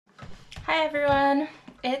Hi everyone,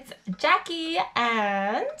 it's Jackie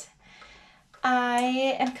and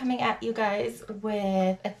I am coming at you guys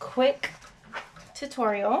with a quick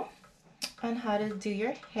tutorial on how to do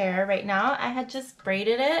your hair. Right now I had just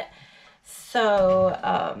braided it, so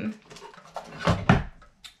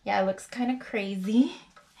yeah, it looks kind of crazy,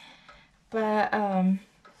 but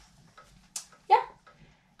yeah,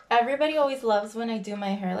 everybody always loves when I do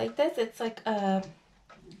my hair like this. It's like a,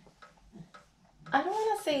 I don't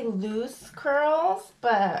want to say loose curls,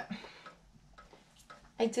 but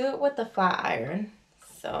I do it with the flat iron,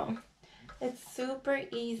 so it's super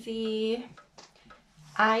easy.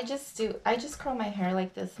 I just curl my hair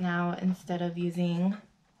like this now instead of using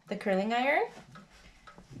the curling iron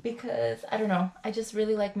because I don't know, I just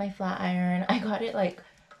really like my flat iron. I got it like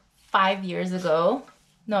 5 years ago.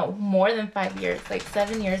 No, more than 5 years, like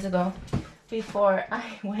 7 years ago, before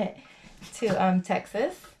I went to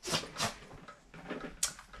Texas.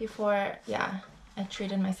 Before, yeah, I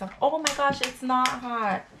treated myself. Oh my gosh, it's not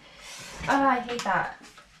hot. Oh, I hate that.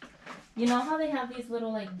 You know how they have these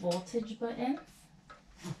little like voltage buttons?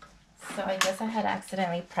 So I guess I had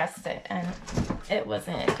accidentally pressed it and it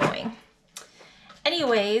wasn't going.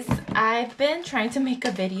 Anyways, I've been trying to make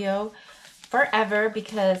a video forever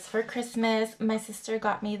because for Christmas, my sister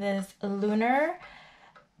got me this Lunar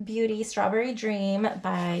Beauty Strawberry Dream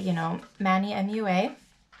by, you know, Manny MUA.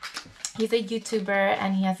 He's a YouTuber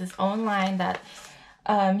and he has his own line that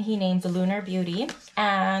he names Lunar Beauty.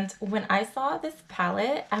 And when I saw this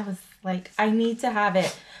palette, I was like, I need to have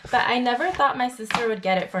it. But I never thought my sister would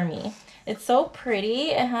get it for me. It's so pretty.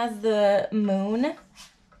 It has the moon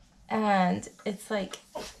and it's like,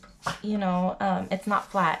 you know, it's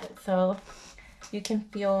not flat. So you can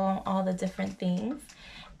feel all the different things.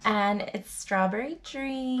 And it's Strawberry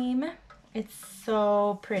Dream. It's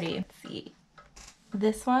so pretty. Let's see.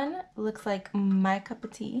 This one looks like my cup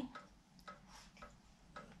of tea.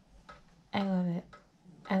 I love it.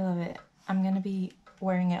 I love it. I'm gonna be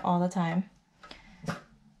wearing it all the time.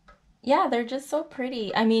 Yeah, they're just so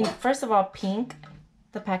pretty. I mean, first of all, pink.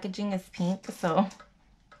 The packaging is pink, so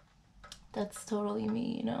that's totally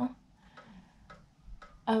me, you know.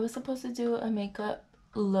 I was supposed to do a makeup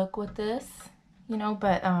look with this, you know,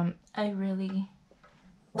 but I really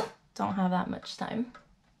don't have that much time.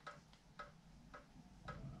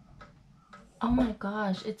 Oh my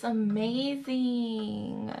gosh, it's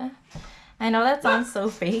amazing. I know that sounds so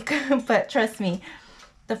fake, but trust me,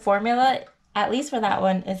 the formula, at least for that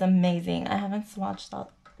one, is amazing. I haven't swatched that.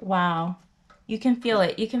 Wow. You can feel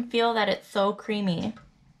it. You can feel that it's so creamy.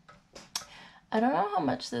 I don't know how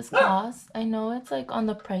much this costs. I know it's like on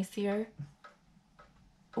the pricier.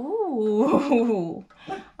 Ooh.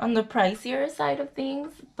 On the pricier side of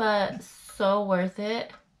things, but so worth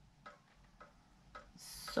it.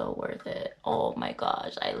 So worth it. Oh my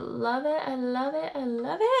gosh. I love it. I love it. I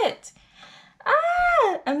love it.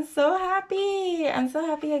 Ah, I'm so happy. I'm so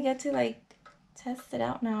happy I get to like test it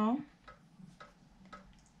out now.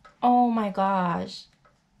 Oh my gosh.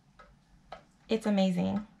 It's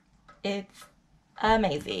amazing. It's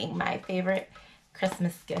amazing. My favorite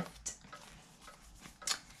Christmas gift.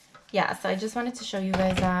 Yeah, so I just wanted to show you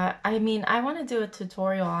guys that. I mean, I want to do a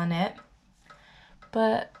tutorial on it,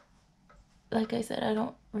 but like I said, I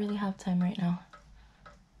don't really have time right now.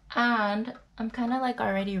 And I'm kind of like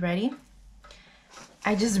already ready.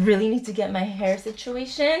 I just really need to get my hair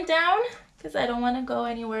situation down because I don't want to go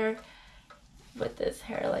anywhere with this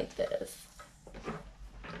hair like this.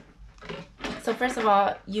 So first of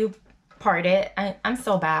all, you part it. I'm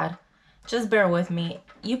so bad. Just bear with me.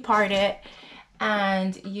 You part it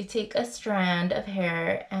and you take a strand of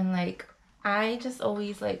hair and like, I just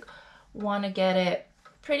always like want to get it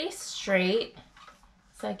pretty straight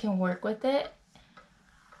so I can work with it.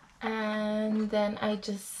 And then I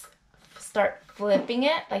just start flipping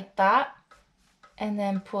it like that and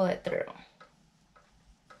then pull it through.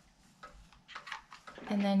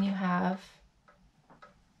 And then you have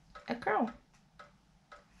a curl.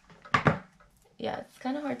 Yeah, it's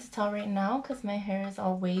kind of hard to tell right now because my hair is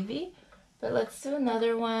all wavy, but let's do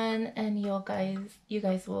another one and you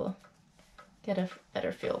guys will get a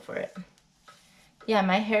better feel for it. Yeah,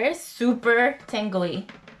 my hair is super tangly,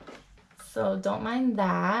 so don't mind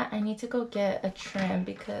that. I need to go get a trim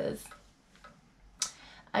because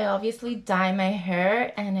I obviously dye my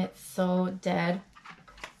hair and it's so dead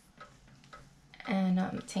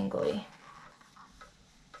and tingly.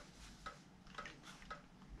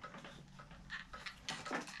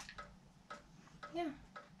 Yeah,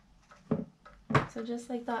 so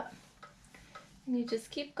just like that, and you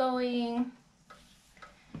just keep going.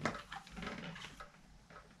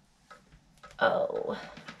 Oh,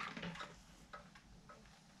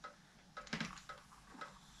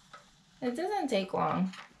 It doesn't take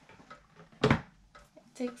long. It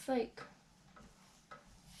takes like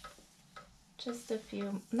just a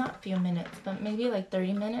few, not few minutes, but maybe like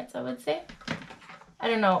 30 minutes, I would say. I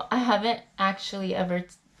don't know. I haven't actually ever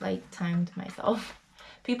like timed myself.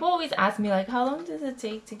 People always ask me like, how long does it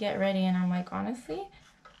take to get ready? And I'm like, honestly,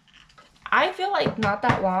 I feel like not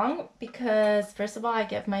that long, because first of all, I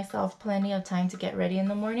give myself plenty of time to get ready in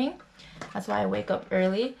the morning. That's why I wake up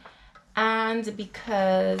early. And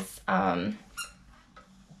because I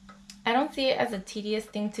don't see it as a tedious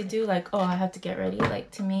thing to do, like, oh, I have to get ready.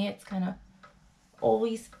 Like, to me, it's kind of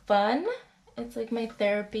always fun. It's like my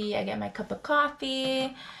therapy. I get my cup of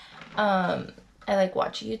coffee. I like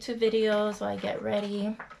watch YouTube videos while I get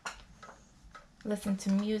ready, listen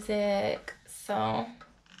to music. So I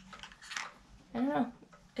don't know,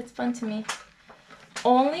 it's fun to me.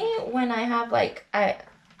 Only when I have like a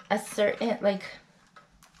certain, like,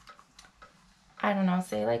 I don't know,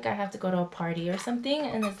 say like I have to go to a party or something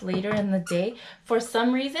and it's later in the day. For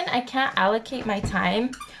some reason, I can't allocate my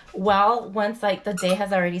time well once like the day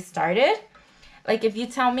has already started. Like if you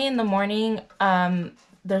tell me in the morning,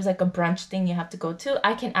 there's like a brunch thing you have to go to,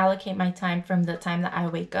 I can allocate my time from the time that I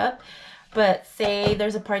wake up. But say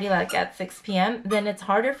there's a party like at 6 p.m., then it's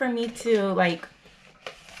harder for me to like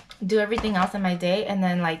do everything else in my day and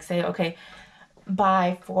then like say, okay,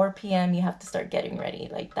 by 4 p.m. you have to start getting ready,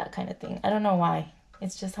 like that kind of thing. I don't know why.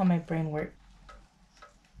 It's just how my brain works.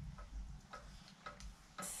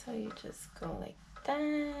 So you just go like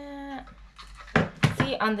that.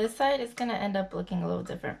 See, on this side, it's gonna end up looking a little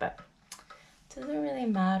different, but it doesn't really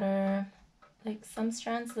matter. Like some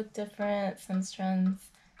strands look different, some strands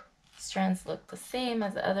look the same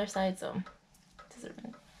as the other side, so it doesn't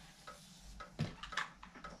really.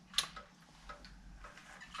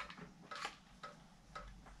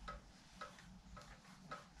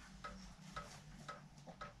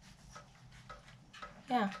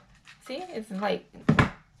 Yeah, see, it's like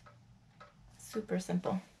super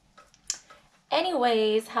simple.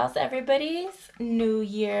 Anyways, how's everybody's new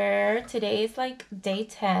year? Today is like day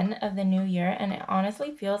 10 of the new year, and it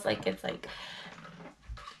honestly feels like it's like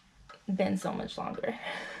been so much longer.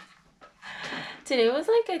 Today was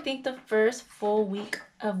like, I think, the first full week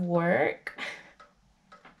of work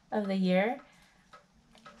of the year.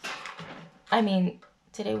 I mean,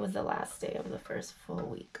 today was the last day of the first full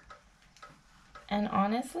week. And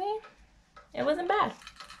honestly, it wasn't bad.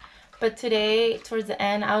 But today, towards the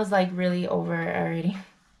end, I was like really over it already.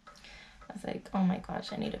 I was like, oh my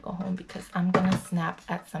gosh, I need to go home because I'm gonna snap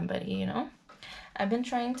at somebody, you know? I've been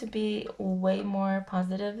trying to be way more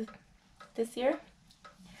positive this year.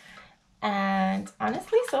 And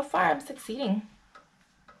honestly, so far, I'm succeeding.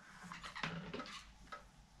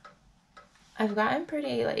 I've gotten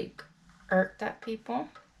pretty like irked at people.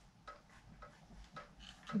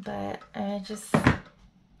 But I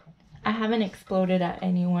haven't exploded at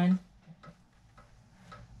anyone.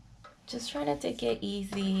 Just trying to take it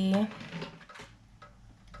easy.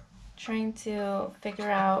 Trying to figure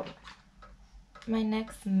out my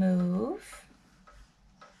next move.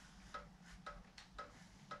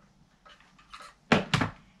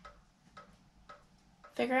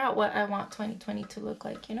 Figure out what I want 2020 to look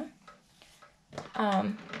like, you know?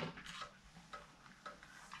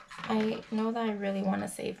 I know that I really want to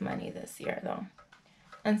save money this year though.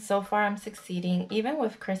 And so far I'm succeeding. Even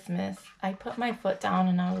with Christmas, I put my foot down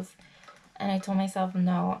and I told myself,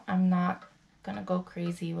 no, I'm not gonna go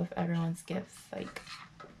crazy with everyone's gifts. Like,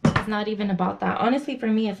 it's not even about that. Honestly, for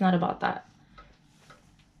me, it's not about that.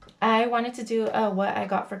 I wanted to do what I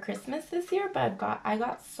got for Christmas this year, but I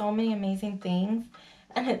got so many amazing things,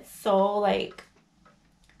 and it's so like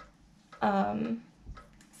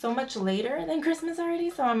so much later than Christmas already.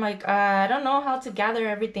 So I'm like, I don't know how to gather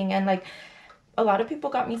everything, and like a lot of people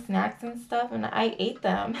got me snacks and stuff, and I ate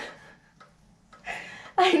them.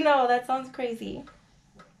 I know that sounds crazy.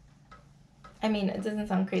 I mean, it doesn't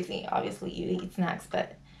sound crazy. Obviously, you eat snacks,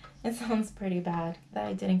 but it sounds pretty bad that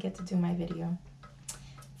I didn't get to do my video.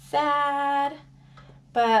 Sad.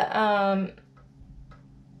 But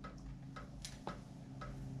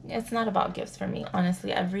it's not about gifts for me.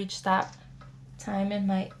 Honestly, I've reached that time in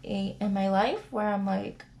my life where I'm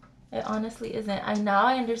like, it honestly isn't. Now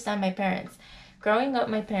I understand my parents. Growing up,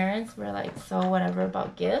 my parents were like so whatever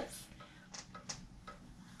about gifts.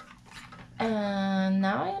 And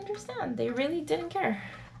now I understand. They really didn't care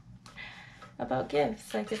about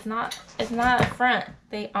gifts. Like, it's not a front.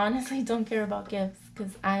 They honestly don't care about gifts,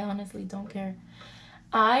 because I honestly don't care.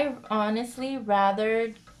 I honestly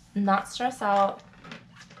rather not stress out,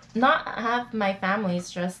 not have my family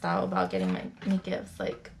stressed out about getting me gifts.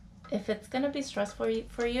 Like, if it's gonna be stressful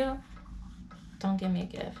for you, don't give me a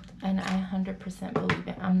gift. And I 100% believe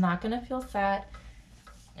it. I'm not gonna feel sad.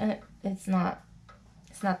 And it's not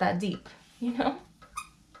that deep, you know?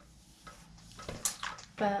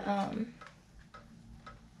 But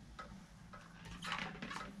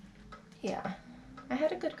yeah, I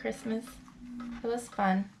had a good Christmas. It was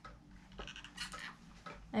fun.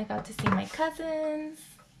 I got to see my cousins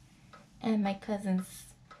and my cousins'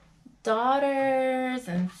 daughters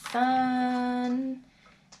and son,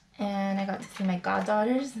 and I got to see my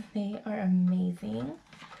goddaughters. They are amazing.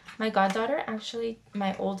 My goddaughter actually,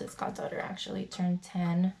 my oldest goddaughter actually turned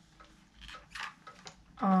 10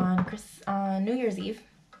 on New Year's Eve,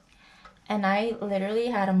 and I literally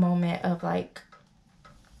had a moment of like,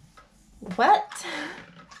 what?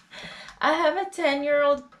 I have a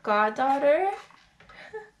 10-year-old goddaughter?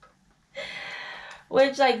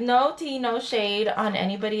 Which, like, no tea, no shade on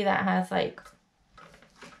anybody that has, like,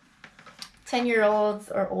 10-year-olds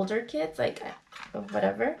or older kids, like,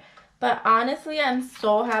 whatever. But honestly, I'm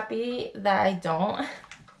so happy that I don't.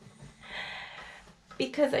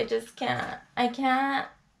 Because I just can't. I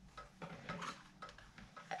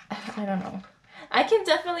don't know. I can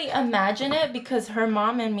definitely imagine it because her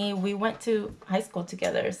mom and me, we went to high school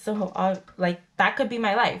together. So, like, that could be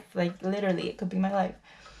my life. Like, literally, it could be my life.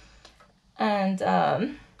 And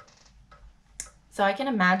so I can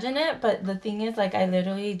imagine it, but the thing is, like, I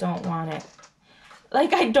literally don't want it.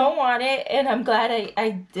 Like, I don't want it, and I'm glad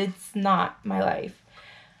it's not my life.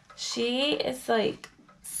 She is, like,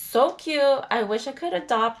 so cute. I wish I could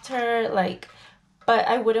adopt her, like, but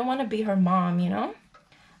I wouldn't want to be her mom, you know?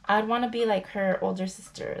 I'd want to be, like, her older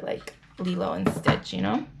sister, like Lilo and Stitch, you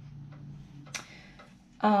know?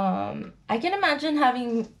 I can imagine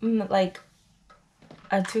having, like,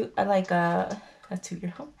 a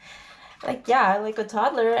 2-year-old. Like, yeah, like a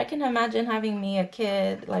toddler. I can imagine having me a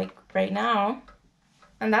kid, like, right now.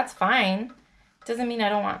 And that's fine. Doesn't mean I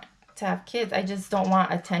don't want to have kids. I just don't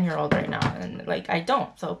want a 10-year-old right now. And, like, I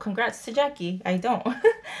don't. So, congrats to Jackie. I don't.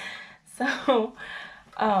 So,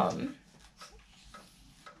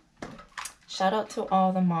 shout out to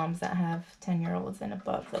all the moms that have 10-year-olds and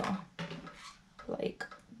above, though. Like,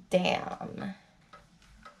 damn.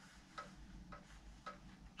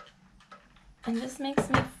 It just makes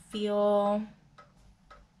me feel,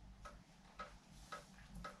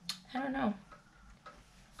 I don't know.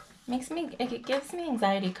 It gives me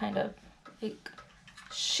anxiety, kind of. Like,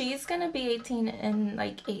 she's gonna be 18 in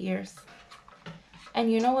like 8 years.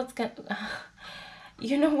 And you know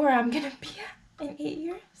you know where I'm gonna be at in 8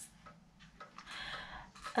 years?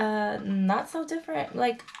 Not so different.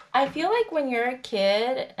 Like, I feel like when you're a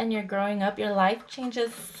kid and you're growing up, your life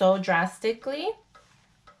changes so drastically.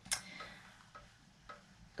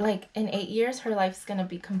 Like, in 8 years, her life's gonna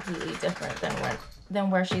be completely different than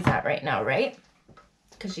where she's at right now, right?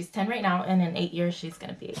 Because she's 10 right now, and in 8 years, she's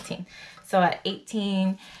gonna be 18. So at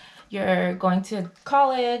 18, you're going to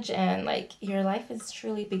college, and, like, your life is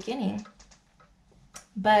truly beginning.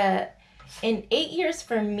 But in 8 years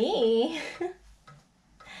for me,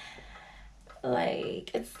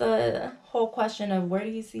 like, it's the whole question of where do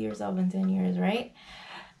you see yourself in 10 years, right?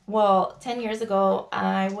 Well, 10 years ago,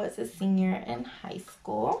 I was a senior in high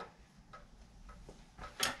school.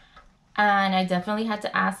 And I definitely had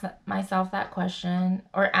to ask myself that question,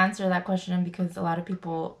 or answer that question, because a lot of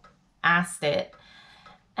people asked it.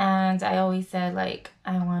 And I always said, like,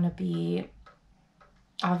 I want to be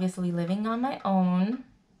obviously living on my own.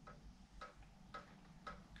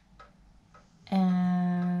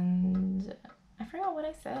 And I forgot what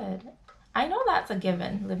I said. I know that's a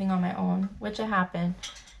given, living on my own, which it happened.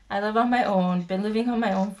 I live on my own, been living on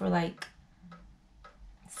my own for like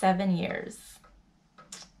 7 years.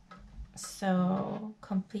 So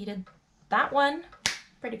completed that one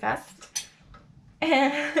pretty fast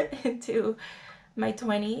into my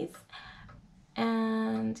 20s.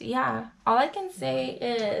 And yeah, all I can say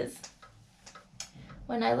is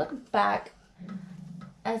when I look back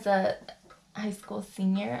as a high school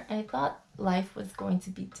senior, I thought life was going to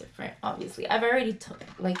be different. Obviously, I've already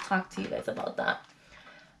talked to you guys about that.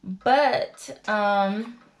 But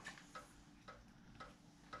I'm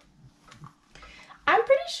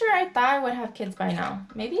pretty sure I thought I would have kids by now.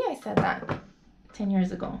 Maybe I said that 10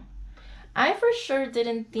 years ago. I for sure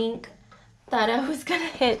didn't think that I was gonna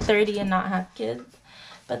hit 30 and not have kids,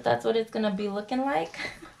 but that's what it's gonna be looking like.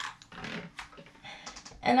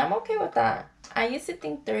 And I'm okay with that. I used to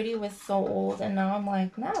think 30 was so old, and now I'm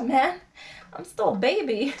like, nah, man, I'm still a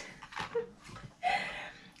baby.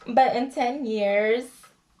 But in 10 years,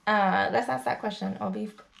 let's ask that question. It'll be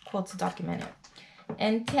cool to document it.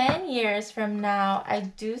 In 10 years from now, I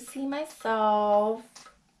do see myself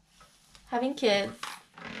having kids.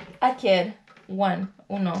 A kid.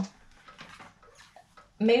 uno.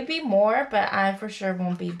 Maybe more, but I for sure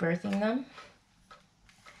won't be birthing them.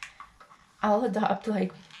 I'll adopt,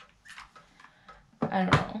 like, I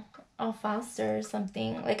don't know, I'll foster or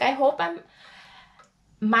something. Like, I hope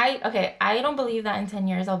okay, I don't believe that in 10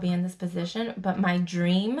 years I'll be in this position, but my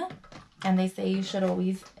dream, and they say you should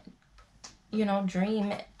always, you know,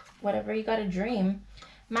 dream whatever you gotta dream.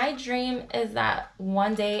 My dream is that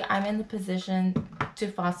one day I'm in the position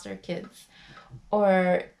to foster kids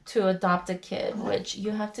or to adopt a kid, which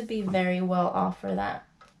you have to be very well off for that.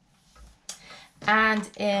 And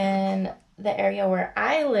in the area where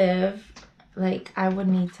I live, like, I would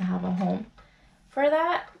need to have a home for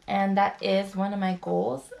that. And that is one of my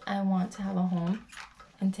goals. I want to have a home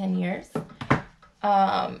in 10 years.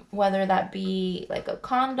 Whether that be like a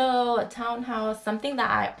condo, a townhouse, something that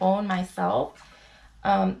I own myself.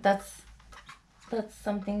 That's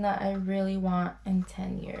something that I really want in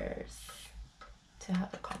 10 years to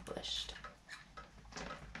have accomplished.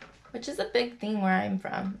 Which is a big thing where I'm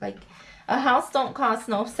from. Like, a house don't cost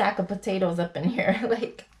no sack of potatoes up in here.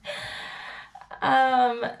 Like,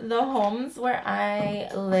 the homes where I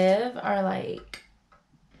live are like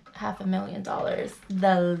 $500,000,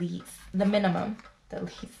 the least, the minimum, the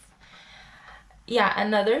least. Yeah,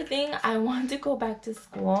 another thing, I want to go back to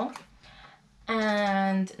school,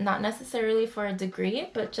 and not necessarily for a degree,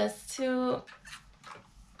 but just to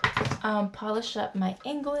polish up my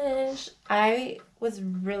English. I was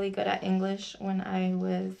really good at English when I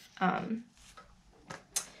was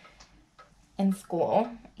in school,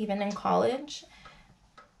 even in college.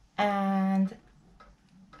 And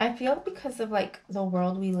I feel because of like the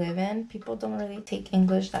world we live in, people don't really take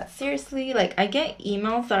English that seriously. Like, I get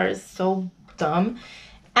emails that are so dumb,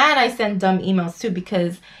 and I send dumb emails too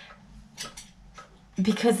because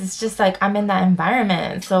it's just like I'm in that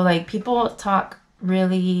environment. So like, people talk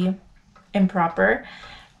really improper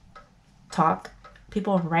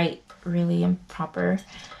people write really improper.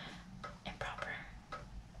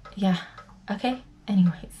 Yeah, okay,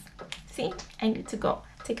 anyways, see, I need to go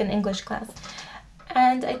take an English class,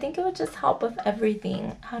 and I think it would just help with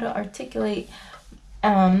everything, how to articulate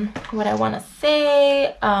what I want to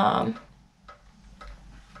say,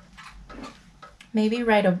 maybe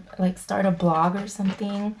start a blog or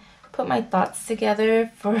something, put my thoughts together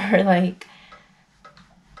for like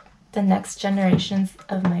the next generations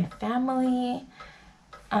of my family.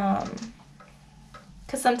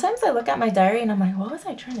 Because sometimes I look at my diary and I'm like, what was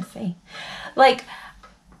I trying to say? Like,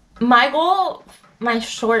 my goal, my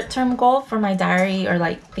short-term goal for my diary, or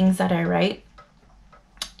like things that I write,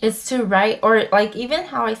 is to write, or like even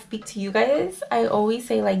how I speak to you guys, I always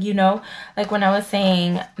say, like, you know, like when I was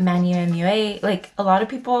saying Manu MUA, like a lot of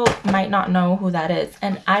people might not know who that is.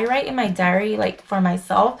 And I write in my diary like for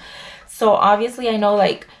myself. So obviously I know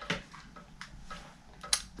like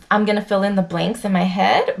I'm gonna fill in the blanks in my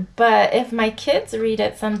head, but if my kids read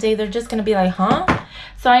it someday, they're just gonna be like, huh?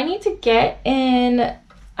 So I need to get in,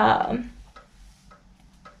 how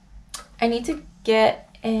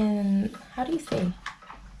do you say?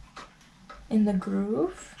 In the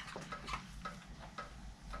groove.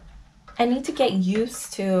 I need to get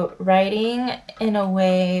used to writing in a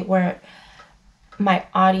way where my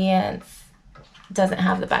audience doesn't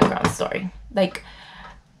have the background story. Like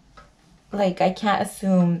I can't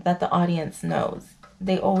assume that the audience knows.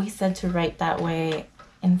 They always said to write that way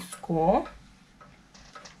in school.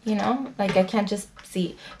 You know, like I can't just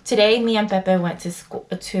see, today me and Pepe went to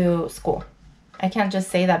school. I can't just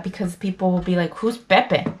say that because people will be like, who's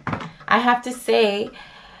Pepe? I have to say,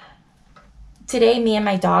 today me and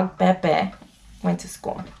my dog Pepe went to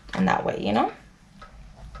school, in that way, you know?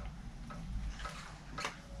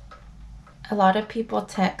 A lot of people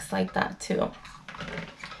text like that too.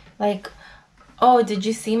 Like, oh, did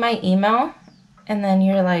you see my email? And then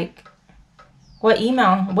you're like, what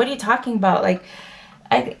email? What are you talking about? Like,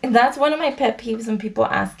 that's one of my pet peeves when people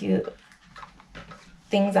ask you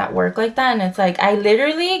things at work like that. And it's like, I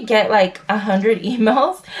literally get like 100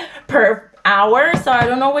 emails per hour. So I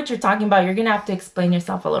don't know what you're talking about. You're going to have to explain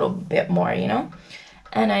yourself a little bit more, you know?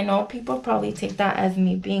 And I know people probably take that as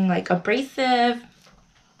me being like abrasive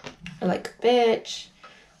or like a bitch.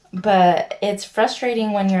 But it's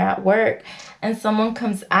frustrating when you're at work and someone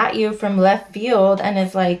comes at you from left field and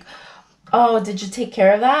is like, oh, did you take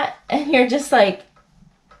care of that? And you're just like,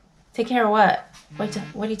 take care of what? What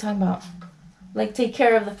are you talking about? Like, take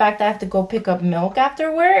care of the fact that I have to go pick up milk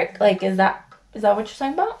after work? Like, is that what you're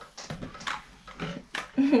talking about?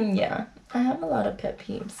 Yeah, I have a lot of pet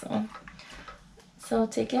peeves, so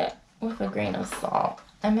take it with a grain of salt.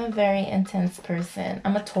 I'm a very intense person.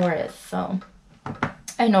 I'm a Taurus, so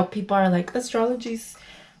I know people are like, astrology's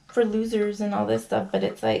for losers and all this stuff, but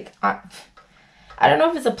it's like, I don't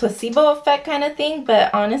know if it's a placebo effect kind of thing,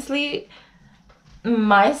 but honestly,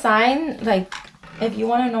 my sign, like, if you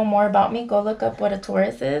want to know more about me, go look up what a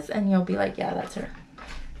Taurus is, and you'll be like, yeah, that's her.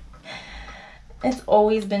 It's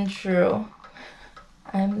always been true.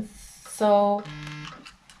 I'm so,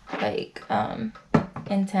 like,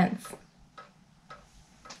 intense.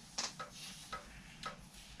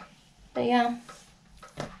 But yeah,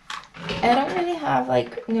 I don't really have,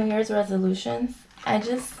 like, New Year's resolutions. I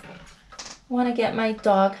just want to get my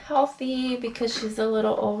dog healthy because she's a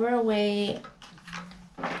little overweight.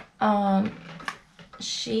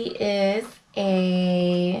 She is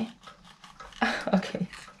a okay.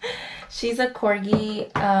 She's a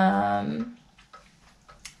corgi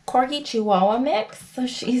Chihuahua mix. So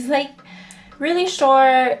she's like really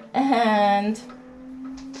short, and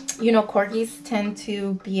you know, corgis tend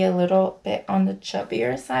to be a little bit on the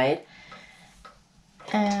chubbier side.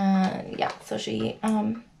 And yeah, so she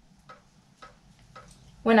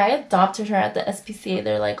when I adopted her at the SPCA,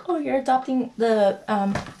 they're like, oh, you're adopting the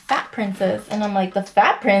fat princess. And I'm like, the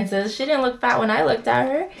fat princess? She didn't look fat when I looked at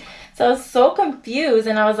her. So I was so confused.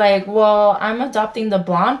 And I was like, well, I'm adopting the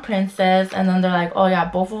blonde princess. And then they're like, oh,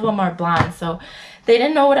 yeah, both of them are blonde. So they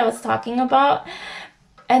didn't know what I was talking about.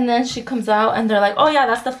 And then she comes out and they're like, oh, yeah,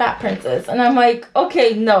 that's the fat princess. And I'm like,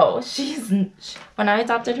 okay, no. When I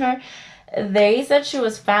adopted her, they said she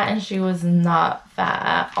was fat and she was not fat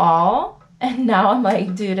at all. And now I'm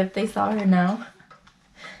like, dude, if they saw her now.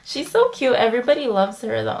 She's so cute. Everybody loves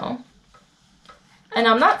her, though. And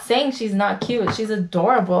I'm not saying she's not cute. She's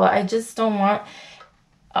adorable. I just don't want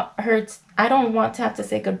her... I don't want to have to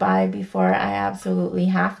say goodbye before I absolutely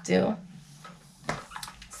have to.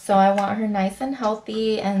 So I want her nice and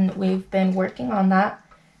healthy, and we've been working on that.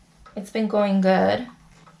 It's been going good.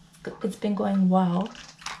 It's been going well.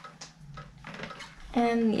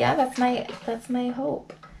 And yeah, that's my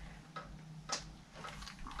hope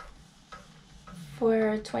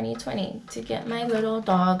for 2020, to get my little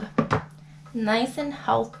dog nice and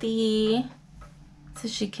healthy so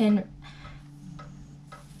she can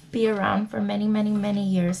be around for many, many, many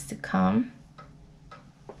years to come.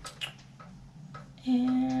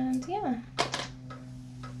 And yeah,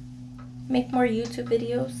 make more YouTube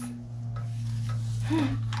videos.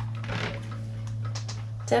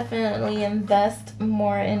 Definitely invest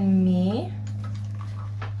more in me.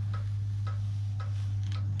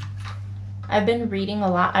 I've been reading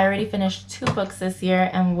a lot. I already finished 2 books this year,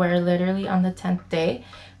 and we're literally on the 10th day.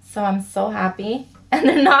 So I'm so happy. And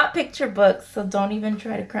they're not picture books, so don't even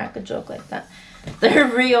try to crack a joke like that. They're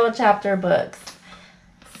real chapter books.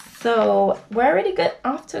 So we're already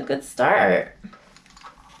off to a good start.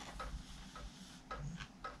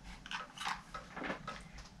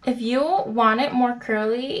 If you want it more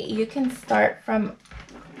curly, you can start from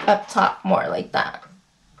up top more like that.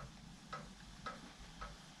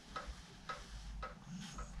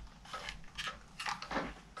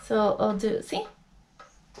 So I'll do, see?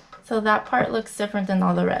 So that part looks different than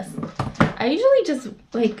all the rest. I usually just,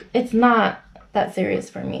 like, it's not that serious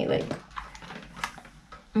for me. Like,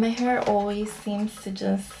 my hair always seems to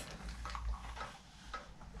just,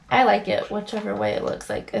 I like it whichever way it looks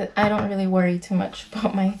like. I don't really worry too much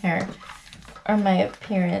about my hair or my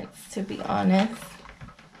appearance, to be honest.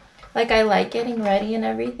 Like, I like getting ready and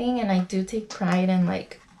everything, and I do take pride in,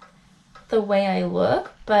 like, the way I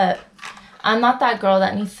look, but I'm not that girl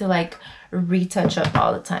that needs to, like, retouch up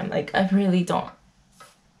all the time. Like, I really don't.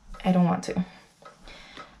 I don't want to.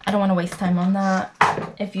 I don't want to waste time on that.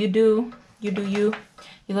 If you do, you do you.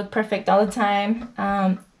 You look perfect all the time.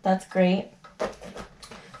 That's great.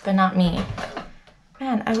 But not me.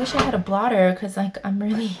 Man, I wish I had a blotter because, like, I'm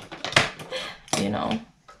really, you know,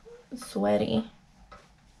 sweaty.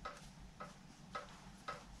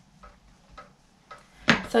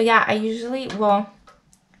 So, yeah, I usually, well,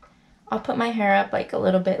 I'll put my hair up, like, a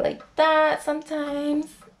little bit like that sometimes.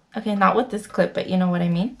 Okay, not with this clip, but you know what I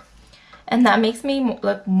mean. And that makes me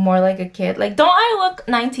look more like a kid. Like, don't I look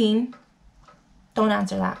 19? Don't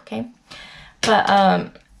answer that, okay?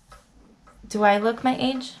 But, do I look my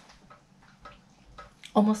age?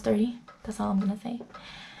 Almost 30. That's all I'm gonna say.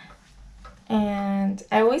 And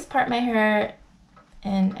I always part my hair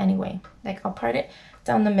in anyway. Like, I'll part it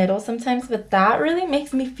down the middle sometimes, but that really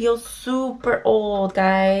makes me feel super old,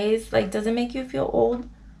 guys. Like, does it make you feel old?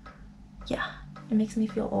 Yeah, it makes me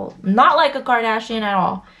feel old. Not like a Kardashian at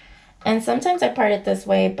all. And sometimes I part it this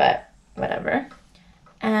way, but whatever.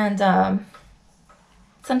 And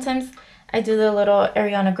sometimes I do the little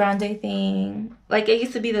Ariana Grande thing. Like, it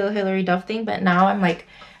used to be the Hilary Duff thing, but now I'm like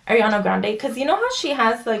Ariana Grande. Because you know how she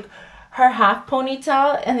has, like, her half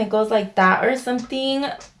ponytail and it goes like that or something?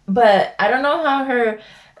 But I don't know how her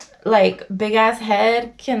like big ass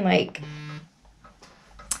head can like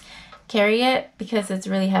carry it because it's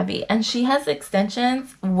really heavy. And she has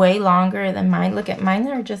extensions way longer than mine. Look at mine,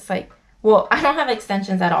 are just like, well, I don't have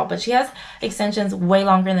extensions at all, but she has extensions way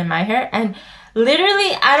longer than my hair. And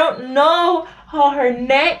literally, I don't know how her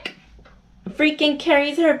neck freaking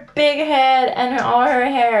carries her big head and all her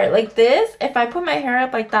hair. Like this, if I put my hair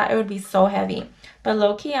up like that, it would be so heavy. But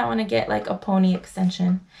low-key, I want to get like a pony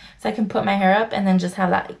extension so I can put my hair up and then just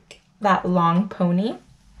have that long pony.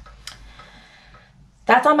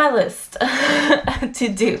 That's on my list to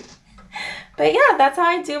do. But yeah, that's how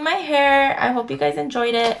I do my hair. I hope you guys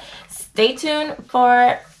enjoyed it. Stay tuned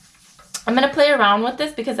for... I'm going to play around with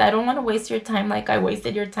this because I don't want to waste your time like I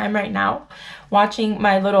wasted your time right now watching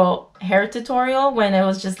my little hair tutorial when it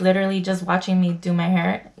was just literally just watching me do my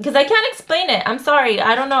hair. Because I can't explain it. I'm sorry.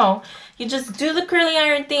 I don't know. You just do the curly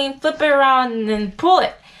iron thing, flip it around, and then pull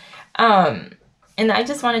it. And I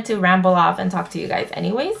just wanted to ramble off and talk to you guys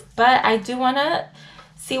anyways. But I do want to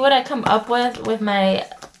see what I come up with my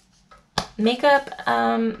makeup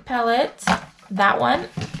palette. That one.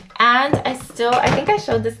 And I think I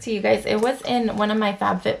showed this to you guys. It was in one of my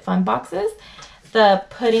FabFitFun boxes. The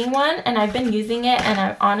pudding one. And I've been using it.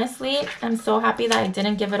 And I'm so happy that I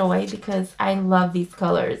didn't give it away because I love these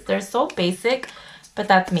colors. They're so basic. But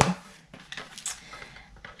that's me.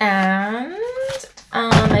 And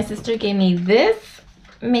my sister gave me this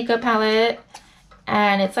makeup palette.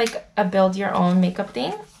 And it's like a build your own makeup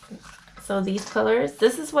thing. So these colors.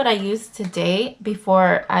 This is what I used today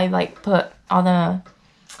before I like put all the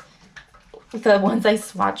ones I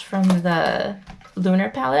swatched from the Lunar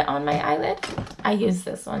palette on my eyelid. I used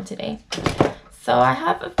this one today. So I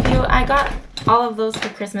have a few. I got all of those for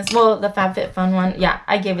Christmas. Well, the FabFitFun one. Yeah,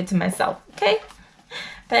 I gave it to myself. Okay.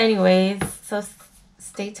 But anyways, so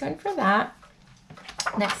stay tuned for that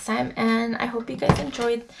next time. And I hope you guys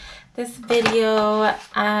enjoyed this video.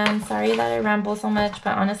 I'm sorry that I ramble so much,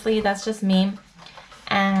 but honestly, that's just me.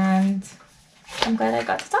 And I'm glad I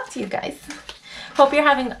got to talk to you guys. Hope you're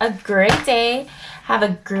having a great day. Have a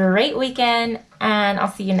great weekend, and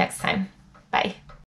I'll see you next time. Bye.